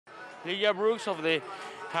Liya Brooks of the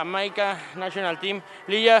Jamaica national team.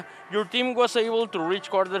 Liya, your team was able to reach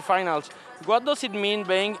quarterfinals. What does it mean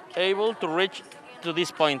being able to reach to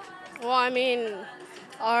this point? Well, I mean,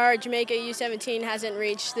 our Jamaica U17 hasn't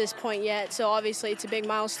reached this point yet, so obviously it's a big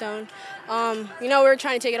milestone. We were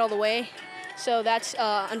trying to take it all the way, so that's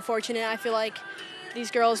unfortunate. I feel like these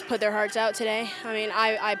girls put their hearts out today. I mean,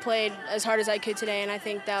 I played as hard as I could today, and I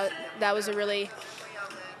think that was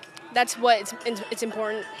that's what it's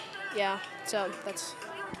important. Yeah, so that's.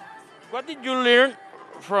 What did you learn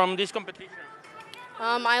from this competition?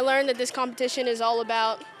 I learned that this competition is all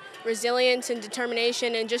about resilience and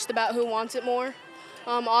determination and just about who wants it more.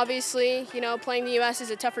 Obviously, playing the U.S.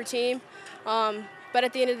 is a tougher team, but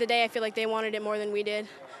at the end of the day, I feel like they wanted it more than we did.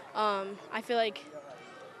 I feel like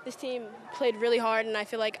this team played really hard, and I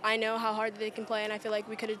feel like I know how hard they can play, and I feel like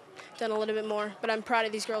we could have done a little bit more. But I'm proud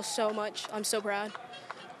of these girls so much. I'm so proud.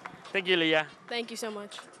 Thank you, Liya. Thank you so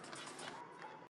much.